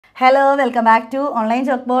Hello, welcome back to online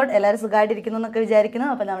chalkboard. എല്ലാവരും സുഖമായിട്ടിരിക്കുന്നു എന്നൊക്കെ വിചാരിക്കുന്നു.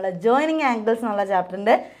 അപ്പോൾ നമ്മൾ ജോയിനിങ് ആംഗിൾസ് എന്നുള്ള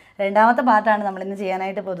ചാപ്റ്ററിൻ്റെ രണ്ടാമത്തെ പാർട്ടാണ് നമ്മൾ ഇന്ന്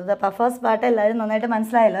ചെയ്യാനായിട്ട് പോകുന്നത്. അപ്പോൾ ഫസ്റ്റ് പാർട്ട് എല്ലാവരും നന്നായിട്ട്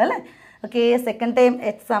മനസ്സിലായല്ലോ അല്ലേ? Okay, second time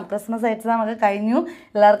exam, Christmas exam ഒക്കെ കഴിഞ്ഞു.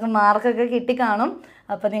 എല്ലാവർക്കും മാർക്കൊക്കെ കിട്ടിക്കാണും.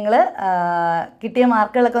 അപ്പോൾ നിങ്ങൾ കിട്ടിയ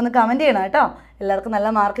മാർക്കുകളൊക്കെ ഒന്ന് കമൻറ്റ് ചെയ്യണം കേട്ടോ. എല്ലാവർക്കും നല്ല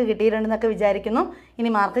മാർക്ക് കിട്ടിയിട്ടുണ്ടെന്നൊക്കെ വിചാരിക്കുന്നു.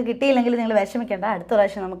 ഇനി മാർക്ക് കിട്ടിയില്ലെങ്കിൽ നിങ്ങൾ വിഷമിക്കേണ്ട, അടുത്ത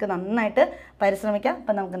പ്രാവശ്യം നമുക്ക് നന്നായിട്ട് പരിശ്രമിക്കാം.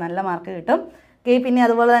 അപ്പം നമുക്ക് നല്ല മാർക്ക് കിട്ടും. ഓക്കെ, പിന്നെ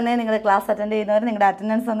അതുപോലെ തന്നെ നിങ്ങൾ ക്ലാസ് അറ്റൻഡ് ചെയ്യുന്നവർ നിങ്ങളുടെ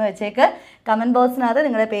അറ്റൻഡൻസ് ഒന്ന് വെച്ചേക്ക്. കമൻറ്റ് ബോക്സിനകത്ത്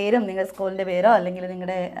നിങ്ങളുടെ പേരും നിങ്ങളുടെ സ്കൂളിൻ്റെ പേരോ അല്ലെങ്കിൽ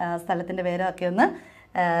നിങ്ങളുടെ സ്ഥലത്തിൻ്റെ പേരോ ഒക്കെ ഒന്ന്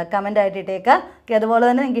കമൻ്റ് ആയിട്ട് ഇട്ടേക്കുക. ഓക്കെ, അതുപോലെ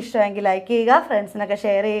തന്നെ നിങ്ങൾക്ക് ഇഷ്ടമെങ്കിൽ ലൈക്ക് ചെയ്യുക, ഫ്രണ്ട്സിനൊക്കെ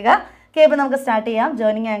ഷെയർ ചെയ്യുക. ഓക്കെ, ഇപ്പോൾ നമുക്ക് സ്റ്റാർട്ട് ചെയ്യാം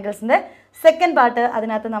ജോയിനിങ് ആംഗിൾസിൻ്റെ സെക്കൻഡ് പാർട്ട്.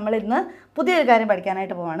 അതിനകത്ത് നമ്മൾ ഇന്ന് പുതിയൊരു കാര്യം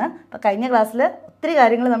പഠിക്കാനായിട്ട് പോവാണ്. അപ്പോൾ കഴിഞ്ഞ ക്ലാസ്സിൽ ഒത്തിരി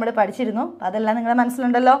കാര്യങ്ങൾ നമ്മൾ പഠിച്ചിരുന്നു. അപ്പോൾ അതെല്ലാം നിങ്ങളുടെ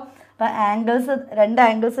മനസ്സിലുണ്ടല്ലോ. അപ്പോൾ ആംഗിൾസ്, രണ്ട്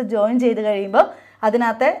ആംഗിൾസ് ജോയിൻ ചെയ്ത് കഴിയുമ്പോൾ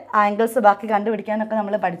അതിനകത്തെ ആംഗിൾസ് ബാക്കി കണ്ടുപിടിക്കാനൊക്കെ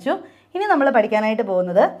നമ്മൾ പഠിച്ചു. ഇനി നമ്മൾ പഠിക്കാനായിട്ട്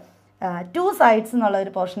പോകുന്നത് ടു സൈഡ്സ് എന്നുള്ള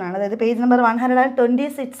ഒരു പോർഷനാണ്. അതായത് പേജ് നമ്പർ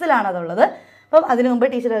 126 അതുള്ളത്. അപ്പം അതിനു മുമ്പ്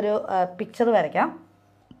ടീച്ചർ ഒരു പിക്ചർ വരയ്ക്കാം.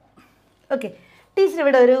 ഓക്കെ, ടീച്ചർ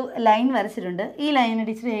ഇവിടെ ഒരു ലൈൻ വരച്ചിട്ടുണ്ട്. ഈ ലൈനിന്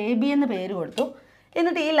ടീച്ചർ AB എന്ന് പേര് കൊടുത്തു.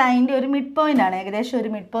 എന്നിട്ട് ഈ ലൈനിൻ്റെ ഒരു മിഡ് പോയിൻ്റാണ്, ഏകദേശം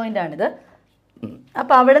ഒരു മിഡ് പോയിൻ്റാണിത്.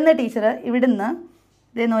 അപ്പോൾ അവിടെ നിന്ന് ടീച്ചർ ഇവിടുന്ന്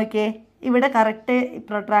ഇതേ നോക്കിയേ, ഇവിടെ കറക്റ്റ്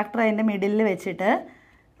പ്രൊട്രാക്ടർ അതിൻ്റെ മിഡിലിൽ വെച്ചിട്ട്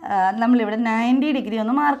നമ്മളിവിടെ 90 ഡിഗ്രി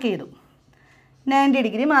ഒന്ന് മാർക്ക് ചെയ്തു. 90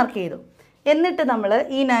 ഡിഗ്രി മാർക്ക് ചെയ്തു. എന്നിട്ട് നമ്മൾ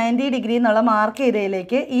ഈ 90 ഡിഗ്രി എന്നുള്ള മാർക്ക്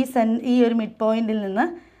ചെയ്തതിലേക്ക് ഈ ഒരു മിഡ് പോയിന്റിൽ നിന്ന്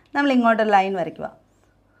നമ്മൾ ഇങ്ങോട്ടൊരു ലൈൻ വരയ്ക്കുക.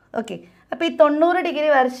 ഓക്കെ, അപ്പോൾ ഈ 90 ഡിഗ്രി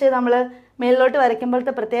വരച്ച് നമ്മൾ മേളിലോട്ട്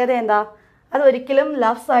വരയ്ക്കുമ്പോഴത്തെ പ്രത്യേകത എന്താ? അത് ഒരിക്കലും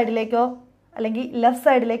ലെഫ്റ്റ് സൈഡിലേക്കോ അല്ലെങ്കിൽ ലെഫ്റ്റ്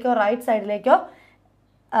സൈഡിലേക്കോ റൈറ്റ് സൈഡിലേക്കോ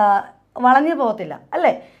വളഞ്ഞു പോകത്തില്ല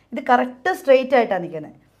അല്ലേ? ഇത് കറക്റ്റ് സ്ട്രെയിറ്റ് ആയിട്ടാണ്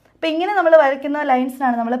നിൽക്കുന്നത്. അപ്പോൾ ഇങ്ങനെ നമ്മൾ വരയ്ക്കുന്ന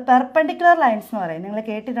ലൈൻസിനാണ് നമ്മൾ പെർപെൻഡിക്കുലർ ലൈൻസ് എന്ന് പറയും. നിങ്ങൾ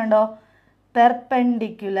കേട്ടിട്ടുണ്ടോ?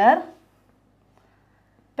 പെർപെൻഡിക്കുലർ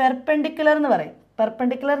എന്ന് പറയും.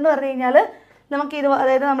 പെർപെൻഡിക്കുലർ എന്ന് പറഞ്ഞു കഴിഞ്ഞാൽ നമുക്കിത്,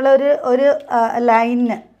 അതായത് നമ്മളൊരു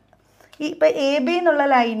ലൈനിന് ഇപ്പോൾ AB എന്നുള്ള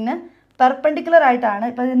ലൈനിന് പെർപെൻഡിക്കുലർ ആയിട്ടാണ്.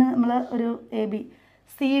 ഇപ്പോൾ ഇതിന് നമ്മൾ ഒരു AB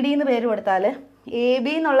CD എന്ന് പേര് കൊടുത്താൽ AB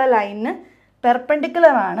എന്നുള്ള ലൈനിന്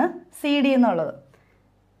പെർപെൻഡിക്കുലർ ആണ് CD എന്നുള്ളത്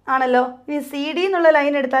ആണല്ലോ. ഇനി CD എന്നുള്ള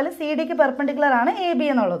ലൈൻ എടുത്താൽ CDക്ക് പെർപെൻഡിക്കുലർ ആണ് AB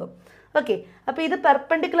എന്നുള്ളതും. ഓക്കെ, അപ്പോൾ ഇത്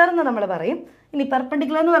പെർപെൻഡിക്കുലർ എന്ന് നമ്മൾ പറയും. ഇനി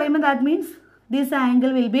പെർപെൻഡിക്കുലർ എന്ന് പറയുമ്പോൾ that means this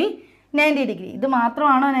angle will be 90 degree. ഇത്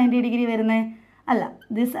മാത്രമാണോ 90 ഡിഗ്രി വരുന്നത്? അല്ല,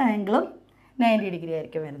 ദിസ് ആംഗിളും 90 ഡിഗ്രി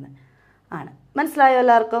ആയിരിക്കും വരുന്നത്. ആണ്, മനസ്സിലായോ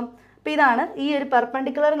എല്ലാവർക്കും? അപ്പോൾ ഇതാണ് ഈ ഒരു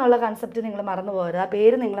പെർപെൻഡിക്കുലർ എന്നുള്ള കൺസെപ്റ്റ്. നിങ്ങൾ മറന്നു പോകരുത്, ആ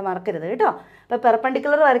പേര് നിങ്ങൾ മറക്കരുത് കേട്ടോ. അപ്പോൾ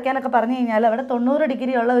പെർപെൻഡിക്കുലർ വരയ്ക്കാനൊക്കെ പറഞ്ഞു കഴിഞ്ഞാൽ അവിടെ 90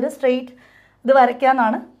 ഡിഗ്രി ഉള്ള ഒരു സ്ട്രെയിറ്റ് ഇത്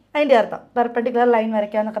വരയ്ക്കാമെന്നാണ് അതിൻ്റെ അർത്ഥം. പെർപെൻഡിക്കുലർ ലൈൻ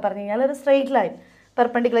വരയ്ക്കാമെന്നൊക്കെ പറഞ്ഞു കഴിഞ്ഞാൽ ഒരു സ്ട്രെയിറ്റ് ലൈൻ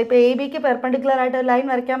പെർപെൻഡിക്കുലർ. ഇപ്പോൾ ABക്ക് പെർപെൻഡിക്കുലർ ആയിട്ട് ഒരു ലൈൻ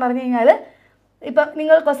വരയ്ക്കാൻ പറഞ്ഞു കഴിഞ്ഞാൽ ഇപ്പം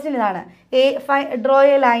നിങ്ങൾ ക്വസ്റ്റ്യൻ ഇതാണ്, ഡ്രോ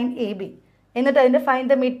എ ലൈൻ AB, എന്നിട്ട് അതിൻ്റെ find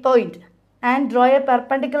the mid point and draw A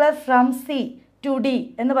perpendicular from C to D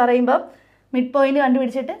എന്ന് പറയുമ്പോൾ മിഡ് പോയിൻറ്റ്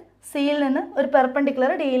കണ്ടുപിടിച്ചിട്ട് സിയിൽ നിന്ന് ഒരു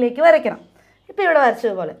പെർപെൻഡിക്കുലർ ഡിയിലേക്ക് വരയ്ക്കണം. ഇപ്പോൾ ഇവിടെ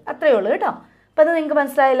വരച്ചതുപോലെ അത്രയേ ഉള്ളൂ കേട്ടോ. അപ്പോൾ അത് നിങ്ങൾക്ക്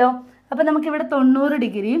മനസ്സിലായല്ലോ. അപ്പോൾ നമുക്കിവിടെ 90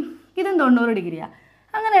 ഡിഗ്രിയും ഇതും 90 ഡിഗ്രിയാണ്.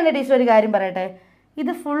 അങ്ങനെയാണ് ടീച്ചർ ഒരു കാര്യം പറയട്ടെ,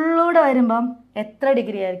 ഇത് ഫുള്ളൂടെ വരുമ്പം എത്ര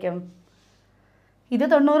ഡിഗ്രി ആയിരിക്കും? ഇത്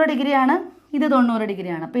 90 ഡിഗ്രിയാണ്, ഇത് 90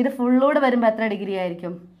 ഡിഗ്രിയാണ്. അപ്പോൾ ഇത് ഫുള്ളൂടെ വരുമ്പോൾ എത്ര ഡിഗ്രി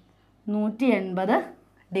ആയിരിക്കും? 180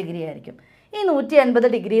 ഡിഗ്രി ആയിരിക്കും. ഈ 180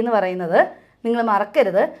 ഡിഗ്രി എന്ന് പറയുന്നത് നിങ്ങൾ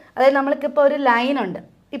മറക്കരുത്. അതായത് നമ്മൾക്കിപ്പോൾ ഒരു ലൈൻ ഉണ്ട്.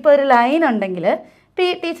 ഇപ്പോൾ ഒരു ലൈൻ ഉണ്ടെങ്കിൽ ഇപ്പോൾ ഈ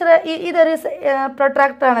ടീച്ചർ ഇതൊരു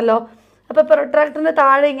പ്രൊട്രാക്ടർ ആണല്ലോ. അപ്പോൾ പ്രൊട്രാക്ടറിൻ്റെ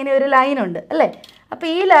താഴെ ഇങ്ങനെ ഒരു ലൈൻ ഉണ്ട് അല്ലേ? അപ്പോൾ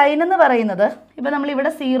ഈ ലൈൻ എന്ന് പറയുന്നത് ഇപ്പോൾ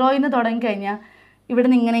നമ്മളിവിടെ 0യിൽ നിന്ന് തുടങ്ങിക്കഴിഞ്ഞാൽ ഇവിടെ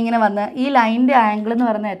നിന്ന് ഇങ്ങനെ വന്ന് ഈ ലൈനിൻ്റെ ആംഗിൾ എന്ന്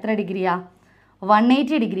പറയുന്നത് എത്ര ഡിഗ്രിയാണ്?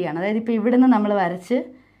 180 ഡിഗ്രിയാണ്. അതായത് ഇപ്പോൾ ഇവിടെ നിന്ന് നമ്മൾ വരച്ച്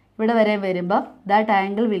ഇവിടെ വരെ വരുമ്പോൾ that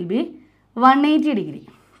angle will be 180 degree.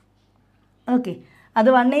 Okay, അത്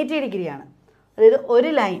 180 ഡിഗ്രിയാണ്. അതായത് ഒരു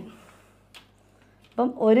ലൈൻ, അപ്പം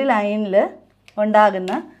ഒരു ലൈനിൽ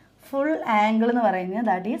ഉണ്ടാകുന്ന ഫുൾ ആംഗിൾ എന്ന് പറയുന്നത്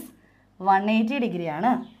ദാറ്റ് ഈസ് 180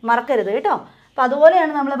 ഡിഗ്രിയാണ്. മറക്കരുത് കേട്ടോ. അപ്പോൾ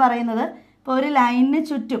അതുപോലെയാണ് നമ്മൾ പറയുന്നത്. ഇപ്പോൾ ഒരു ലൈനിന്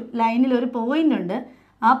ചുറ്റും, ലൈനിൽ ഒരു പോയിൻ്റ് ഉണ്ട്.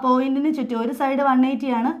 ആ പോയിൻറ്റിന് ചുറ്റും ഒരു സൈഡ് 180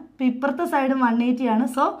 ആണ്, ഇപ്പോൾ ഇപ്പുറത്തെ സൈഡും 180 ആണ്.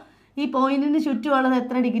 സോ ഈ പോയിൻറ്റിന് ചുറ്റുമുള്ളത്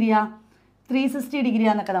എത്ര ഡിഗ്രിയാണ്? 360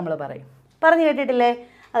 ഡിഗ്രിയാന്നൊക്കെ നമ്മൾ പറയും. പറഞ്ഞു കേട്ടിട്ടില്ലേ?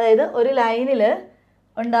 അതായത് ഒരു ലൈനിൽ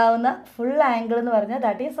ഉണ്ടാവുന്ന ഫുൾ ആംഗിൾ എന്ന് പറഞ്ഞാൽ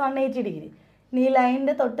ദാറ്റ് ഈസ് 180 ഡിഗ്രി. ഇനി ഈ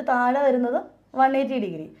ലൈനിൻ്റെ തൊട്ട് താഴെ വരുന്നത് 180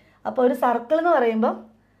 ഡിഗ്രി. അപ്പോൾ ഒരു സർക്കിൾ എന്ന് പറയുമ്പോൾ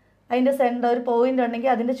അതിൻ്റെ സെൻറ്റർ ഒരു പോയിൻ്റ് ഉണ്ടെങ്കിൽ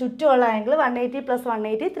അതിൻ്റെ ചുറ്റുമുള്ള ആംഗിൾ 180 +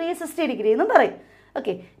 180 360 ഡിഗ്രി എന്നും പറയും.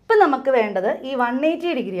 ഓക്കെ, ഇപ്പം നമുക്ക് വേണ്ടത് ഈ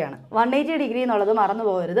 180 ഡിഗ്രിയാണ്. 180 ഡിഗ്രി എന്നുള്ളത് മറന്നു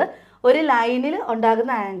പോകരുത്. ഒരു ലൈനിൽ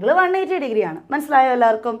ഉണ്ടാകുന്ന ആംഗിൾ 180 ഡിഗ്രിയാണ്. മനസ്സിലായോ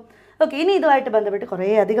എല്ലാവർക്കും? ഓക്കെ, ഇനി ഇതുമായിട്ട് ബന്ധപ്പെട്ട് കുറേ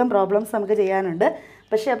അധികം പ്രോബ്ലംസ് നമുക്ക് ചെയ്യാനുണ്ട്.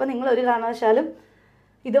 പക്ഷേ അപ്പോൾ നിങ്ങൾ ഒരു കാരണവശാലും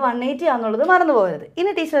ഇത് 180 ആണെന്നുള്ളത് മറന്നു പോകരുത്.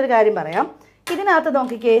 ഇനി ടീച്ചർ ഒരു കാര്യം പറയാം. ഇതിനകത്ത്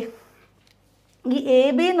നോക്കിക്കേ, ഈ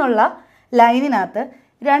AB എന്നുള്ള ലൈനിനകത്ത്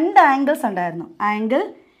രണ്ട് ആംഗിൾസ് ഉണ്ടായിരുന്നു. ആംഗിൾ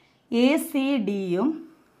ACDയും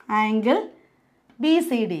ആംഗിൾ ബി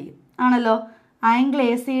സി ഡിയും ആണല്ലോ. ആംഗിൾ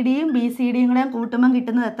എ സി ഡിയും ബി സി ഡിയും കൂടെ കൂട്ടുമ്പം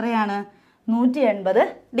കിട്ടുന്നത് എത്രയാണ്? 180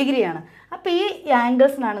 ഡിഗ്രിയാണ്. അപ്പോൾ ഈ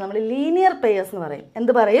ആംഗിൾസിനാണ് നമ്മൾ ലീനിയർ പെയേഴ്സ് എന്ന് പറയും.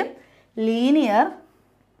 എന്ത് പറയും? Linear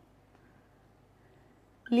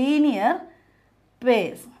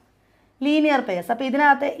pairs. Linear pairs. അപ്പോൾ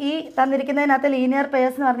ഇതിനകത്ത് ഈ തന്നിരിക്കുന്നതിനകത്ത് ലീനിയർ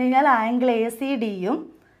പെയേഴ്സ് എന്ന് പറഞ്ഞു കഴിഞ്ഞാൽ ആംഗിൾ എ സി ഡിയും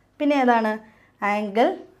പിന്നെ ഏതാണ്? Angle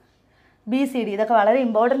B C D. ഇതൊക്കെ വളരെ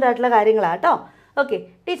ഇമ്പോർട്ടൻ്റ് ആയിട്ടുള്ള കാര്യങ്ങളാണ് കേട്ടോ. ഓക്കെ,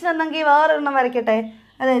 ടീച്ചർ എന്നെങ്കിൽ വേറൊരെണ്ണം വരയ്ക്കട്ടെ.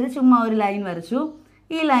 അതായത് ചുമ്മാ ഒരു ലൈൻ വരച്ചു.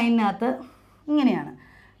 ഈ ലൈനിനകത്ത് ഇങ്ങനെയാണ്.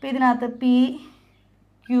 അപ്പോൾ ഇതിനകത്ത് പി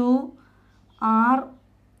ക്യു ആർ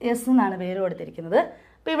എസ് എന്നാണ് പേര് കൊടുത്തിരിക്കുന്നത്.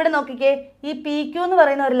 അപ്പോൾ ഇവിടെ നോക്കിക്കേ, ഈ പി ക്യു എന്ന്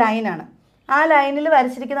പറയുന്ന ഒരു ലൈനാണ്. ആ ലൈനിൽ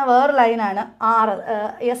വരച്ചിരിക്കുന്ന വേറൊരു ലൈനാണ്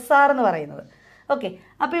എസ് ആർ എന്ന് പറയുന്നത്. ഓക്കെ,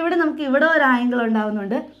 അപ്പോൾ ഇവിടെ നമുക്ക് ഇവിടെ ഒരു ആംഗിൾ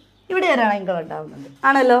ഉണ്ടാകുന്നുണ്ട്, ഇവിടെ ഒരു ആംഗിൾ ഉണ്ടാകുന്നുണ്ട്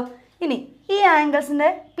ആണല്ലോ. ഇനി ഈ ആംഗിൾസിൻ്റെ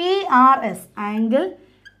P R S, angle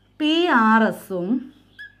P R എസും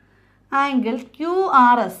ആംഗിൾ ക്യു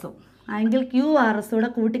ആർ എസും കൂടെ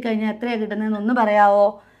കൂട്ടിക്കഴിഞ്ഞാൽ എത്രയാണ് കിട്ടുന്നതെന്ന് ഒന്ന് പറയാമോ?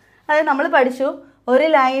 അതായത് നമ്മൾ പഠിച്ചു ഒരു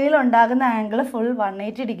ലൈനിൽ ഉണ്ടാകുന്ന ആംഗിൾ ഫുൾ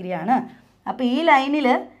 180 ഡിഗ്രിയാണ്. അപ്പോൾ ഈ ലൈനിൽ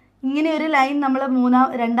ഇങ്ങനെ ഒരു ലൈൻ നമ്മൾ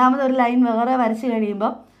രണ്ടാമതൊരു ലൈൻ വേറെ വരച്ച്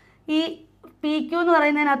കഴിയുമ്പോൾ ഈ പി ക്യു എന്ന്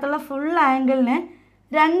പറയുന്നതിനകത്തുള്ള ഫുൾ ആംഗിളിനെ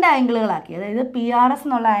 2 ആംഗിളുകളാക്കി. അതായത് പി ആർ എസ്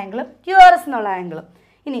എന്നുള്ള ആംഗിളും ക്യു ആർ എസ് എന്നുള്ള ആംഗിളും.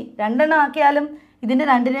 ഇനി 2 എണ്ണം ആക്കിയാലും ഇതിൻ്റെ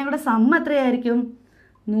രണ്ടിനെയും കൂടെ സമ്മ് എത്രയായിരിക്കും?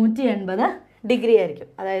 180 ഡിഗ്രി ആയിരിക്കും.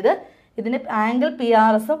 അതായത് ഇതിന് ആംഗിൾ പി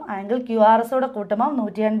ആർ എസും ആംഗിൾ ക്യു ആർ എസും കൂടെ കൂട്ടുമ്പോൾ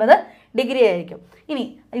 180 ഡിഗ്രി ആയിരിക്കും. ഇനി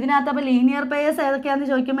ഇതിനകത്ത് അപ്പോൾ ലീനിയർ പെയേഴ്സ് ഏതൊക്കെയാണെന്ന്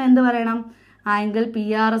ചോദിക്കുമ്പോൾ എന്ത് പറയണം? ആംഗിൾ പി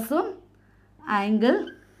ആർ എസും ആംഗിൾ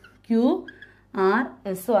ക്യു ആർ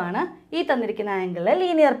എസും ആണ് ഈ തന്നിരിക്കുന്ന ആംഗിളിലെ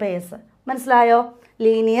ലീനിയർ പെയേഴ്സ്. മനസ്സിലായോ?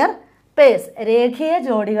 ലീനിയർ പെയേഴ്സ്, രേഖീയ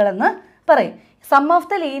ജോഡികളെന്ന് പറയും. Some of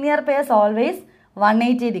the linear pairs always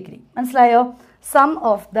 180 degree. മനസ്സിലായോ? Some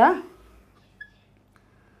of the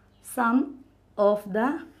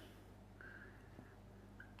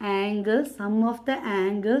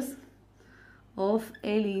angles of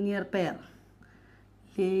a linear pair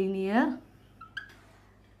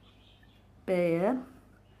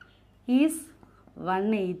is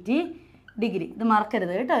 180 degree. ഇത്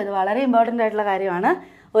മറക്കരുത് കേട്ടോ, ഇത് വളരെ ഇമ്പോർട്ടൻ്റ് ആയിട്ടുള്ള കാര്യമാണ്.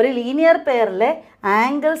 ഒരു ലീനിയർ പെയറിലെ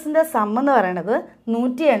ആംഗിൾസിൻ്റെ സം എന്ന് പറയുന്നത്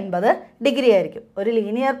 180 ഡിഗ്രി ആയിരിക്കും. ഒരു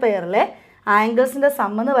ലീനിയർ പെയറിലെ ആംഗിൾസിൻ്റെ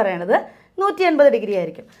സം എന്ന് പറയുന്നത് 180 ഡിഗ്രി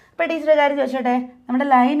ആയിരിക്കും. അപ്പോൾ ടീച്ചറുടെ കാര്യം ചോദിച്ചോട്ടെ, നമ്മുടെ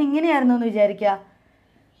ലൈൻ ഇങ്ങനെയായിരുന്നു എന്ന് വിചാരിക്കുക.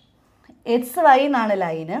 എക്സ് വൈ എന്നാണ്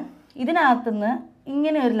ലൈന്. ഇതിനകത്തുനിന്ന്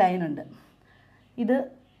ഇങ്ങനെ ഒരു ലൈനുണ്ട്, ഇത്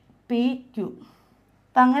പി ക്യു.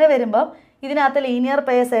 അപ്പം അങ്ങനെ വരുമ്പം ഇതിനകത്ത് ലീനിയർ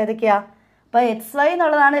പെയേഴ്സ് ഏതൊക്കെയാണ്? അപ്പോൾ എക്സ് വൈ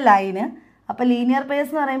എന്നുള്ളതാണ് ലൈന്. അപ്പോൾ ലീനിയർ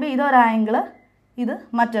പെയേഴ്സ് എന്ന് പറയുമ്പോൾ ഇതൊരു ആംഗിൾ, ഇത്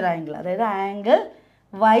മറ്റൊരു ആംഗിൾ. അതായത് angle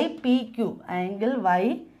Y P Q, angle Y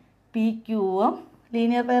P ക്യൂവും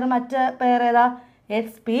linear pair മറ്റേ പെയർ ഏതാ?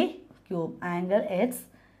 X P Q. Angle X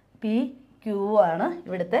P Q ആണ്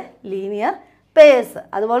ഇവിടുത്തെ ലീനിയർ പെയേഴ്സ്.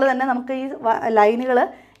 അതുപോലെ തന്നെ നമുക്ക് ഈ ലൈനുകൾ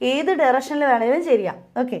ഏത് ഡയറക്ഷനിൽ വേണമെങ്കിലും ചെയ്യാം.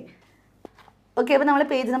 ഓക്കെ, അപ്പോൾ നമ്മൾ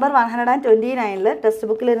പേജ് നമ്പർ 129 ടെക്സ്റ്റ്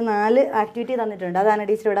ബുക്കിൽ ഒരു 4 ആക്ടിവിറ്റി തന്നിട്ടുണ്ട്. അതാണ്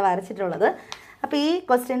ടീച്ചർ ഇവിടെ വരച്ചിട്ടുള്ളത്. അപ്പോൾ ഈ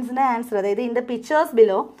ക്വസ്റ്റ്യൻസിൻ്റെ ആൻസർ, അതായത് in the pictures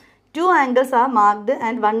below 2 angles are marked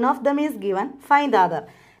and one of them is given, find the other.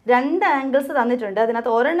 2 angles തന്നിട്ടുണ്ട്,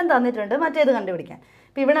 അതിനകത്ത് ഒരെണ്ണം തന്നിട്ടുണ്ട്, മറ്റേത് കണ്ടുപിടിക്കാൻ.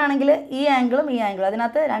 ഇപ്പോൾ ഇവിടെ ആണെങ്കിൽ ഈ ആംഗിളും ഈ ആംഗിളും,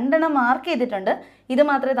 അതിനകത്ത് 2 എണ്ണം മാർക്ക് ചെയ്തിട്ടുണ്ട്, ഇത്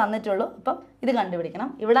മാത്രമേ തന്നിട്ടുള്ളൂ. അപ്പം ഇത് കണ്ടുപിടിക്കണം.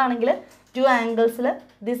 ഇവിടെ ആണെങ്കിൽ 2 ആംഗിൾസിൽ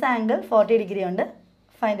ദിസ് ആംഗിൾ 40 ഡിഗ്രി ഉണ്ട്,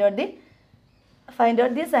 find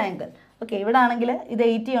out this angle. Okay, ഇവിടെ ആണെങ്കിൽ ഇത്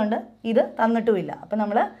 80 ഉണ്ട്, ഇത് തന്നിട്ടുമില്ല. അപ്പം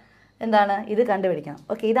നമ്മൾ എന്താണ് ഇത് കണ്ടുപിടിക്കണം.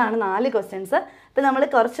 ഓക്കെ, ഇതാണ് 4 ക്വസ്റ്റ്യൻസ്. ഇപ്പം നമ്മൾ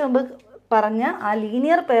കുറച്ച് മുമ്പ് പറഞ്ഞ ആ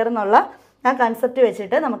ലീനിയർ പെയർ എന്നുള്ള ആ കൺസെപ്റ്റ്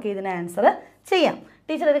വെച്ചിട്ട് നമുക്ക് ഇതിന് ആൻസർ ചെയ്യാം.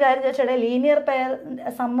 ടീച്ചർ ഒരു കാര്യം ചോദിച്ചോട്ടെ, linear pair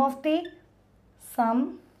some of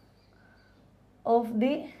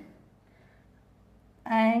the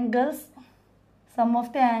angles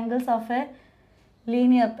of A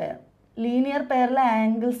linear പെയറിലെ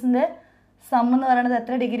ആംഗിൾസിൻ്റെ some എന്ന് പറയുന്നത്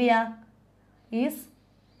എത്ര ഡിഗ്രിയാണ്? ഈസ്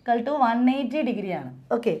ഈക്വൽ ടു 180 ഡിഗ്രിയാണ്.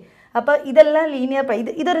 ഓക്കെ, അപ്പോൾ ഇതെല്ലാം ലീനിയർ പെയർ.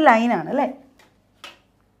 ഇതൊരു ലൈനാണ് അല്ലേ,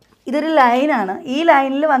 ഇതൊരു ലൈനാണ്. ഈ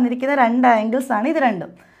ലൈനിൽ വന്നിരിക്കുന്ന 2 ആംഗിൾസ് ആണ് ഇത്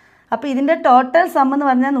രണ്ടും. അപ്പോൾ ഇതിൻ്റെ ടോട്ടൽ സം എന്ന്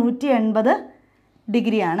പറഞ്ഞാൽ 180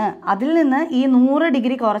 ഡിഗ്രിയാണ്. അതിൽ നിന്ന് ഈ 100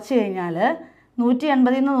 ഡിഗ്രി കുറച്ച് കഴിഞ്ഞാൽ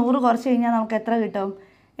 180ൽ നിന്ന് 100 കുറച്ച് കഴിഞ്ഞാൽ നമുക്ക് എത്ര കിട്ടും?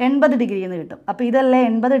 80 ഡിഗ്രി എന്ന് കിട്ടും. അപ്പോൾ ഇതല്ലേ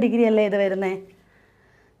 80 ഡിഗ്രി അല്ലേ ഇത് വരുന്നത്?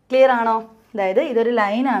 ക്ലിയർ ആണോ? അതായത് ഇതൊരു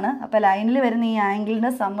ലൈനാണ്. അപ്പോൾ ലൈനിൽ വരുന്ന ഈ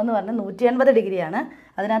ആംഗിളിൻ്റെ സം എന്ന് പറഞ്ഞാൽ 180 ഡിഗ്രിയാണ്.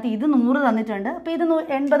 അതിനകത്ത് ഇത് 100 തന്നിട്ടുണ്ട്, അപ്പോൾ ഇത്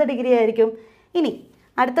 80 ഡിഗ്രി ആയിരിക്കും. ഇനി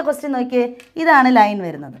അടുത്ത ക്വസ്റ്റ്യൻ നോക്കിയേ, ഇതാണ് ലൈൻ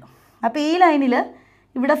വരുന്നത്. അപ്പോൾ ഈ ലൈനിൽ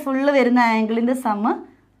ഇവിടെ ഫുള്ള് വരുന്ന ആംഗിളിൻ്റെ സമ്മ്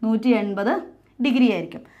 180 ഡിഗ്രി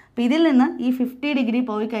ആയിരിക്കും. അപ്പോൾ ഇതിൽ നിന്ന് ഈ 50 ഡിഗ്രി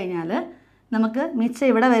പോയി കഴിഞ്ഞാൽ നമുക്ക് മിച്ചം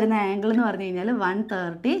ഇവിടെ വരുന്ന ആംഗിൾ എന്ന് പറഞ്ഞു കഴിഞ്ഞാൽ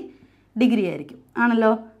 130 ഡിഗ്രി ആയിരിക്കും.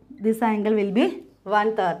 ആണല്ലോ, this angle will be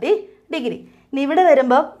 130 degree. ഇനി ഇവിടെ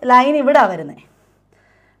വരുമ്പോൾ ലൈൻ ഇവിടെ വരുന്നത്.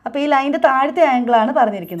 അപ്പോൾ ഈ ലൈനിൻ്റെ താഴത്തെ ആംഗിളാണ്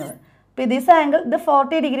പറഞ്ഞിരിക്കുന്നത്. അപ്പോൾ ദിസ് ആംഗിൾ ഇത്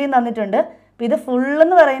 40 ഡിഗ്രിയും തന്നിട്ടുണ്ട്. അപ്പോൾ ഇത്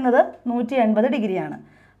ഫുള്ളെന്ന് പറയുന്നത് 180 ഡിഗ്രിയാണ്.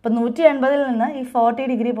 അപ്പോൾ 180 നിന്ന് ഈ 40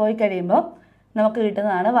 ഡിഗ്രി പോയി കഴിയുമ്പോൾ നമുക്ക്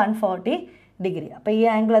കിട്ടുന്നതാണ് 140 ഡിഗ്രി. അപ്പോൾ ഈ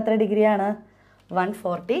ആംഗിൾ എത്ര ഡിഗ്രിയാണ്?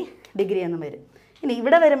 140 ഡിഗ്രി എന്ന് വരും. ഇനി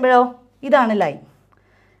ഇവിടെ വരുമ്പോഴോ ഇതാണ് ലൈൻ.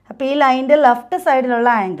 അപ്പോൾ ഈ ലൈനിൻ്റെ ലെഫ്റ്റ് സൈഡിലുള്ള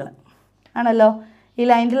ആംഗിൾ ആണല്ലോ, ഈ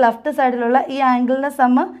ലൈനിൻ്റെ ലെഫ്റ്റ് സൈഡിലുള്ള ഈ ആംഗിളിൻ്റെ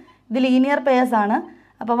സമ്മ് ഇത് ലീനിയർ പെയർസ് ആണ്.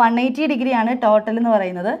 അപ്പോൾ 180 ഡിഗ്രിയാണ് ടോട്ടൽ എന്ന്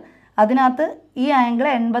പറയുന്നത്. അതിനകത്ത് ഈ ആംഗിൾ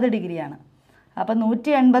 80 ഡിഗ്രിയാണ്. അപ്പോൾ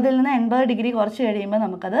 180 നിന്ന് 80 ഡിഗ്രി കുറച്ച് കഴിയുമ്പോൾ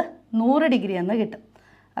നമുക്കത് 100 ഡിഗ്രി എന്ന് കിട്ടും.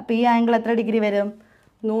 അപ്പോൾ ഈ ആംഗിൾ എത്ര ഡിഗ്രി വരും?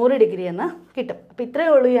 100 ഡിഗ്രി എന്ന് കിട്ടും. അപ്പോൾ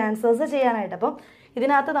ഇത്രയേ ഉള്ളൂ ഈ ആൻസേഴ്സ് ചെയ്യാനായിട്ട്. അപ്പം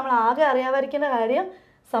ഇതിനകത്ത് നമ്മൾ ആകെ അറിയാതിരിക്കുന്ന കാര്യം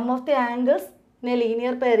some of the angles in A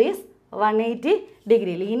linear pair is 180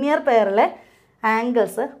 degree. Linear പെയറിലെ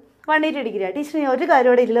angles 180 degree ആയിട്ട്. ടീച്ചർ ഒരു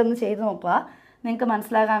കാര്യം കൂടെ ഇതിലൊന്ന് ചെയ്ത് നോക്കുക നിങ്ങൾക്ക്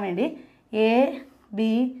മനസ്സിലാക്കാൻ വേണ്ടി. A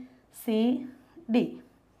B C D,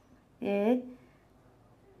 A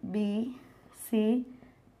B C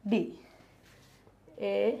D,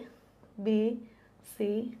 A B C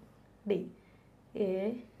D, A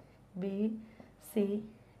B C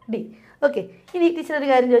D. Okay, ഇനി ടീച്ചർ ഒരു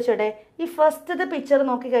കാര്യം ചോദിച്ചോട്ടെ, ഈ ഫസ്റ്റത്തെ പിക്ചർ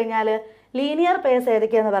നോക്കിക്കഴിഞ്ഞാൽ ലീനിയർ പെയർസ്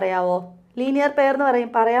ഏതൊക്കെയാണെന്ന് പറയാമോ? ലീനിയർ പെയർ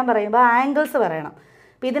എന്ന് പറയുമ്പോൾ ആംഗിൾസ് പറയണം.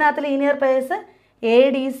 അപ്പോൾ ഇതിനകത്ത് ലീനിയർ പെയർസ് എ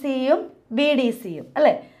ഡി സിയും ബി ഡി സിയും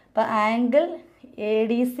അല്ലേ? അപ്പോൾ angle A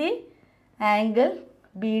D C, angle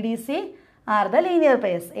B D C are the linear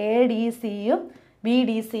pairs. A D സിയും ബി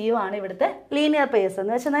ഡി സിയും ആണ് ഇവിടുത്തെ ലീനിയർ പെയർസ്.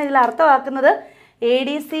 എന്ന് വെച്ചാൽ ഇതിൽ അർത്ഥമാക്കുന്നത് എ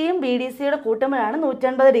ഡി സിയും ബി ഡി സിയുടെ കൂട്ടുമ്പോഴാണ്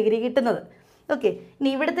 180 ഡിഗ്രി കിട്ടുന്നത്. ഓക്കെ, ഇനി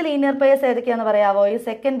ഇവിടുത്തെ ലീനിയർ പെയർസ് ഏതൊക്കെയാണെന്ന് പറയാമോ? ഈ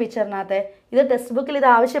സെക്കൻഡ് പിക്ചറിനകത്ത് ഇത് ടെക്സ്റ്റ് ബുക്കിൽ ഇത്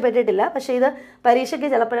ആവശ്യപ്പെട്ടിട്ടില്ല, പക്ഷേ ഇത് പരീക്ഷയ്ക്ക്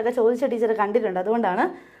ചിലപ്പോഴൊക്കെ ചോദിച്ച ടീച്ചർ കണ്ടിട്ടുണ്ട്, അതുകൊണ്ടാണ്.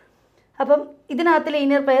 അപ്പം ഇതിനകത്ത്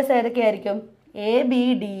ലീനിയർ പെയർസ് ഏതൊക്കെയായിരിക്കും? എ ബി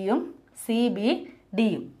ഡിയും സി ബി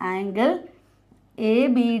ഡിയും. ആംഗിൾ എ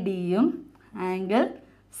ബി ഡിയും ആംഗിൾ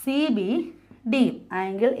സി ബി ഡിയും.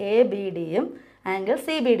 ആംഗിൾ എ ബി ഡിയും ആംഗിൾ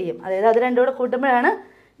സി ബി ഡിയും. അതായത് അത് രണ്ടും കൂടെ കൂട്ടുമ്പോഴാണ്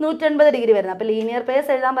 180 ഡിഗ്രി വരുന്നത്. അപ്പോൾ ലീനിയർ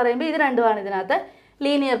പെയർസ് എഴുതാൻ പറയുമ്പോൾ ഇത് രണ്ടുമാണ് ഇതിനകത്ത്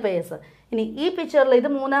ലീനിയർ പെയർസ്. ഇനി ഈ പിക്ചറിൽ ഇത്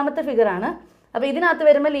മൂന്നാമത്തെ ഫിഗറാണ്. അപ്പോൾ ഇതിനകത്ത്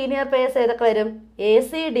വരുമ്പോൾ ലീനിയർ പെയർസ് ഏതൊക്കെ വരും? എ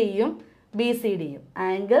സി ഡിയും ബി സി ഡിയും.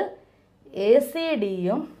 ആംഗിൾ എ സി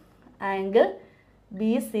ഡിയും ആംഗിൾ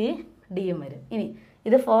ബി സി ഡിയും വരും. ഇനി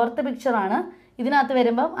ഇത് ഫോർത്ത് പിക്ചറാണ്. ഇതിനകത്ത്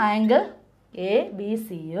വരുമ്പം ആംഗിൾ എ ബി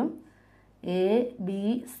സിയും എ ബി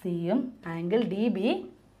സിയും ആംഗിൾ ഡി ബി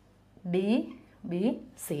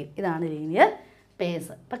സിയും. ഇതാണ് ലീനിയർ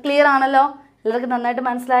പെയർസ്. അപ്പോൾ ക്ലിയർ ആണല്ലോ? എല്ലാവർക്കും നന്നായിട്ട്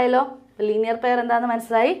മനസ്സിലായല്ലോ? ലീനിയർ പെയർ എന്താണെന്ന്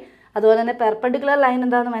മനസ്സിലായി, അതുപോലെ തന്നെ പെർപെൻഡിക്കുലർ ലൈൻ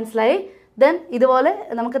എന്താണെന്ന് മനസ്സിലായി. ദെൻ ഇതുപോലെ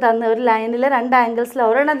നമുക്ക് തന്ന ഒരു ലൈനിലെ രണ്ട് ആംഗിൾസിൽ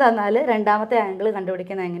ഒരെണ്ണം തന്നാൽ രണ്ടാമത്തെ ആംഗിൾ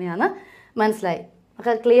കണ്ടുപിടിക്കുന്നത് എങ്ങനെയാണെന്ന് മനസ്സിലായി.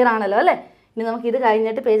 ഒക്കെ ക്ലിയർ ആണല്ലോ അല്ലേ? ഇനി നമുക്ക് ഇത്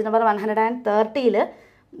കഴിഞ്ഞിട്ട് പേജ് നമ്പർ 130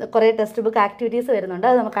 കുറേ ടെക്സ്റ്റ് ബുക്ക് ആക്ടിവിറ്റീസ് വരുന്നുണ്ട്.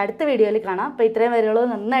 അത് നമുക്ക് അടുത്ത വീഡിയോയിൽ കാണാം. അപ്പോൾ ഇത്രയും വരെയുള്ളത്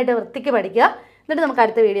നന്നായിട്ട് വൃത്തിക്ക് പഠിക്കുക. എന്നിട്ട് നമുക്ക്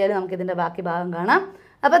അടുത്ത വീഡിയോയിൽ നമുക്ക് ഇതിൻ്റെ ബാക്കി ഭാഗം കാണാം.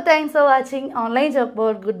 അപ്പോൾ thanks for watching online chalk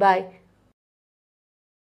board. Good bye.